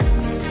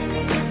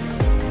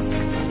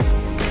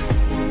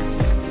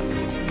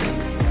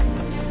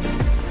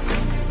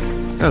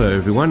Hello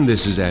everyone,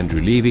 this is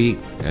Andrew Levy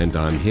and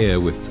I'm here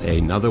with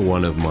another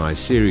one of my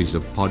series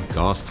of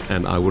podcasts,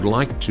 and I would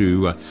like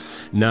to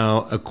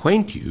now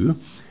acquaint you,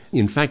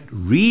 in fact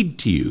read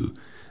to you,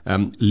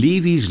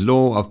 Levy's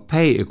Law of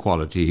Pay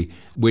Equality,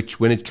 which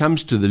when it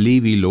comes to the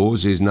Levy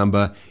laws is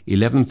number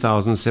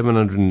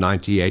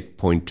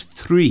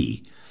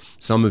 11,798.3.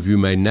 Some of you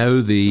may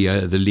know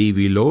the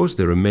Levy laws.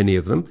 There are many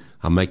of them.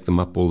 I make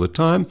them up all the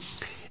time.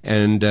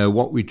 And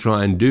what we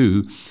try and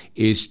do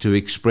is to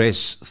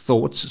express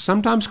thoughts,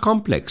 sometimes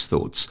complex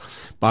thoughts,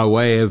 by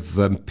way of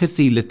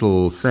pithy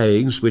little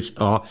sayings which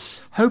are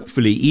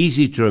hopefully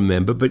easy to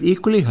remember, but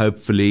equally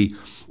hopefully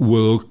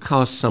will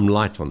cast some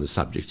light on the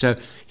subject. So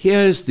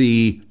here's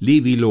the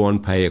Levy Law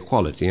on Pay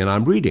Equality, and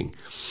I'm reading.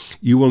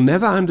 You will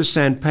never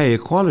understand pay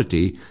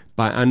equality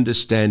by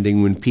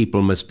understanding when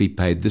people must be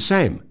paid the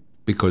same,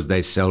 because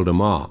they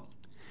seldom are.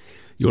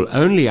 You'll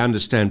only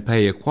understand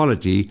pay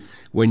equality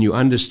when you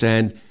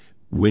understand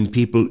when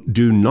people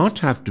do not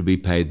have to be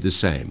paid the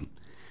same.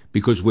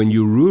 Because when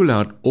you rule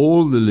out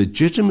all the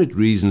legitimate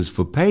reasons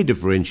for pay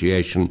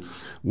differentiation,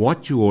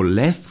 what you are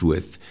left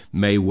with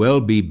may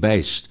well be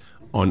based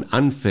on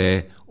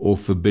unfair or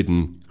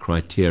forbidden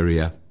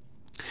criteria.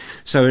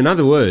 So in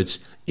other words,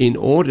 in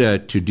order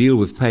to deal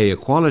with pay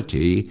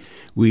equality,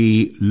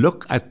 we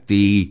look at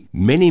the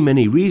many,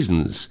 many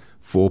reasons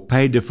for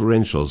pay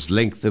differentials: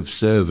 length of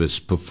service,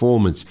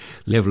 performance,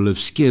 level of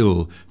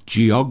skill,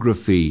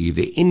 geography,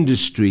 the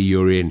industry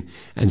you're in,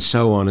 and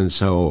so on and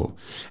so on.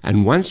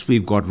 And once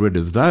we've got rid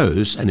of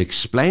those and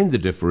explained the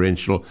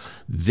differential,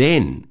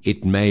 then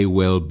it may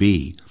well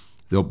be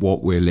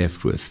what we're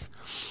left with.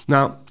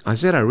 Now, I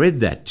said I read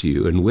that to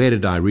you, and where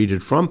did I read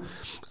it from?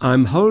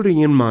 I'm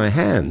holding in my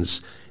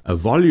hands a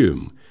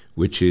volume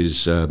which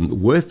is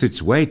worth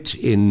its weight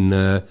in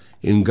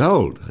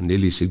gold. I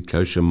nearly said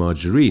kosher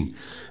margarine.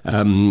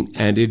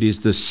 And it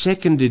is the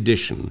second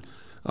edition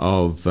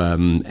of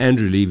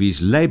Andrew Levy's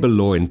Labour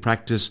Law in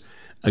Practice,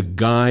 a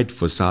guide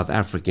for South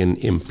African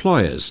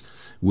employers,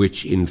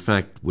 which in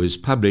fact was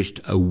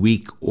published a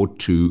week or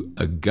two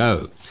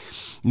ago.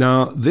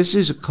 Now, this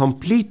is a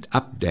complete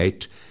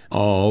update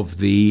of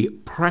the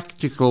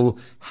practical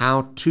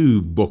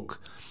how-to book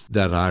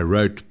that I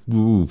wrote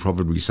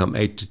probably some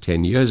 8 to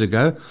 10 years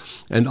ago.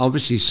 And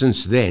obviously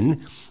since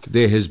then,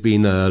 there has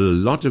been a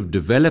lot of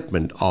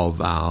development of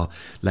our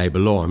labour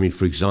law. I mean,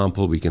 for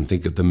example, we can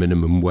think of the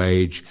minimum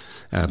wage.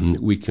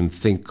 We can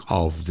think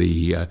of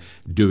the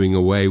doing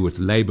away with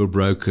labour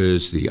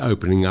brokers, the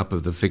opening up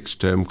of the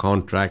fixed-term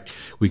contract.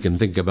 We can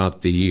think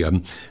about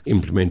the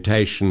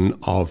implementation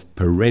of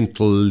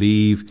parental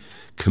leave,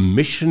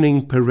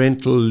 commissioning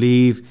parental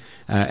leave,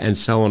 and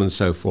so on and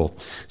so forth.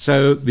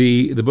 So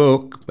the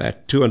book,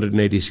 at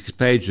 286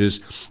 pages,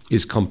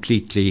 is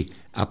completely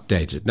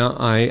updated. Now,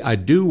 I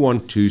do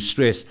want to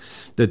stress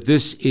that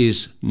this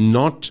is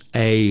not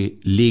a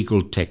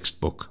legal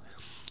textbook.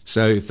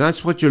 So if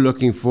that's what you're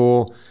looking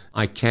for,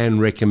 I can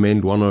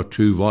recommend 1 or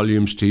 2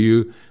 volumes to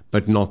you,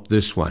 but not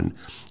this one.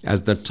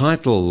 As the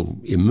title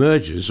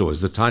emerges, or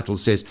as the title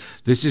says,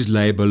 this is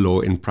labour law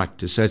in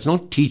practice. So it's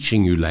not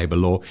teaching you labour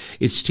law,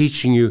 it's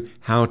teaching you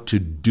how to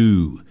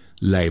do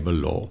labour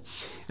law.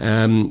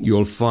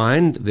 You'll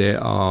find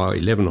there are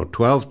 11 or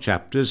 12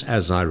 chapters,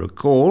 as I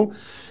recall,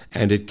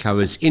 and it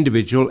covers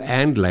individual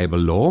and labour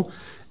law.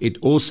 It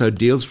also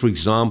deals, for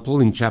example,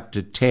 in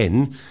chapter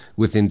 10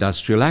 with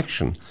industrial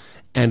action.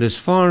 And as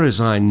far as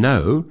I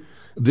know,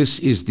 this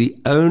is the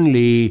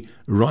only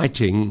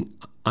writing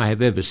I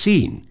have ever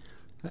seen,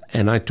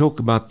 and I talk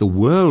about the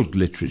world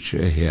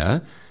literature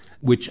here,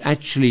 which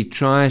actually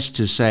tries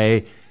to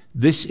say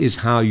this is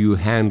how you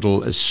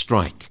handle a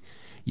strike.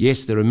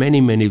 Yes, there are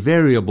many, many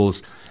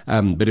variables,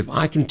 but if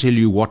I can tell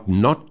you what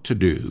not to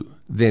do,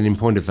 then in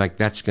point of fact,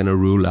 that's going to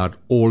rule out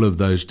all of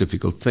those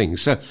difficult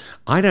things. So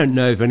I don't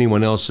know if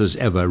anyone else has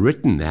ever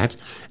written that,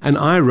 and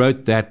I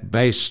wrote that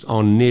based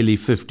on nearly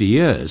 50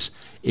 years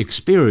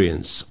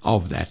experience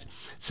of that.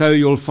 So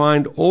you'll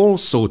find all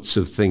sorts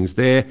of things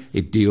there.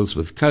 It deals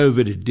with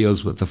COVID, it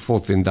deals with the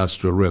fourth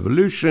industrial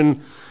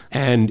revolution,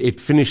 and it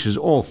finishes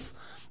off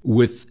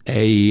with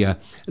a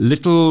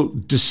little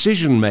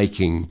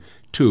decision-making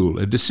tool,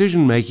 a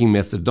decision-making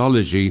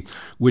methodology,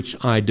 which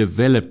I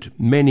developed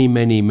many,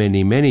 many,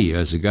 many, many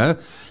years ago,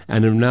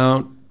 and have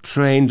now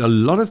trained a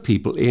lot of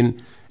people in,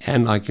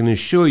 and I can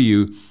assure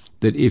you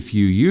that if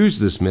you use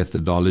this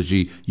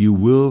methodology, you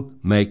will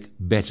make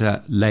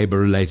better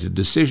labour-related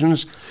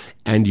decisions,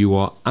 and you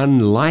are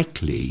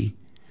unlikely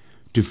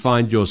to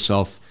find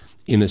yourself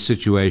in a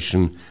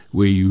situation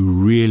where you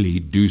really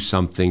do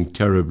something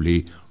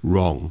terribly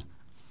wrong.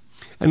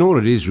 And all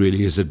it is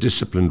really is a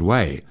disciplined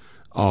way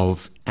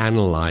of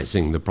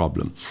analyzing the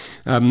problem.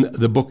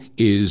 The book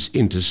is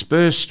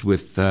interspersed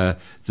with the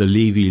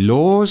Levy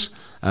laws.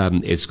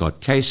 It's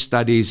got case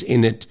studies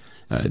in it,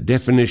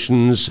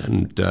 definitions,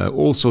 and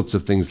all sorts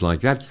of things like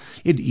that.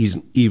 It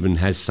even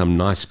has some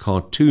nice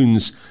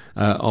cartoons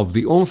of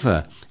the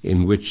author,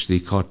 in which the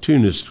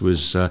cartoonist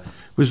was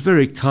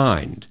very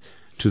kind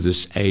to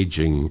this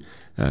aging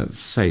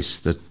face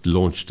that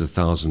launched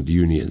 1,000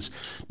 unions.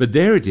 But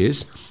there it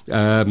is,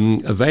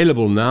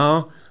 available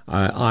now,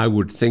 I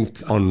would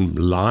think,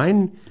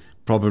 online,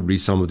 probably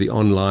some of the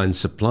online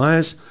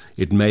suppliers.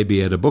 It may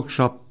be at a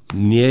bookshop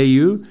near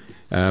you.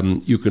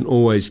 You can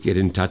always get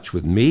in touch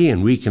with me,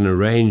 and we can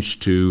arrange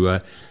to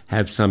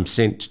have some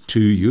sent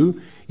to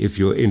you if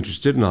you're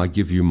interested, and I'll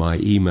give you my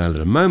email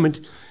in a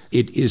moment.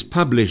 It is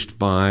published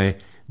by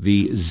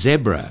the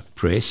Zebra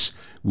Press,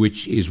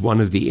 which is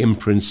one of the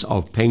imprints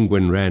of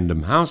Penguin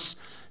Random House.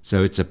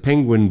 So it's a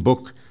Penguin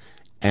book,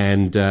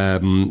 and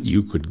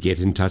you could get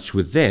in touch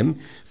with them.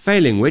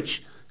 Failing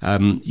which,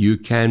 you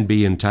can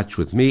be in touch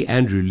with me,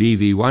 Andrew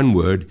Levy, one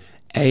word,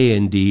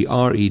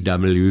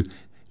 ANDREW,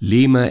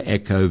 Lima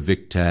Echo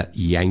Victor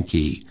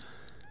Yankee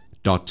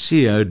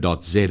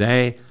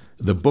 .co.za.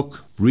 The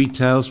book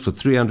retails for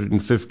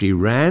 350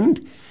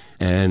 Rand,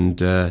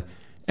 and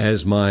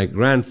as my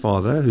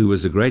grandfather, who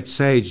was a great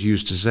sage,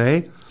 used to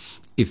say,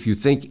 if you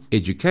think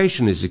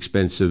education is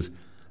expensive,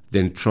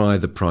 then try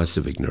the price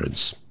of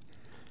ignorance.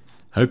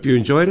 Hope you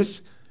enjoyed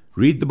it.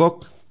 Read the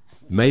book.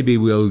 Maybe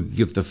we'll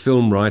give the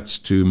film rights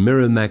to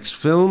Miramax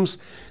Films,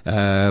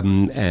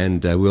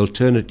 and we'll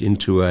turn it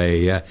into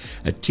a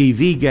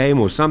TV game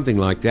or something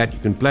like that. You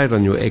can play it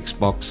on your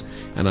Xbox,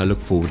 and I look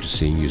forward to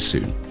seeing you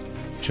soon.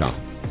 Ciao.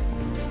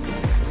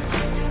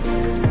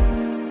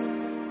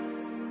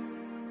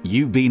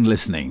 You've been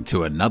listening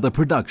to another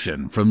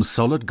production from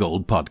Solid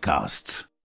Gold Podcasts.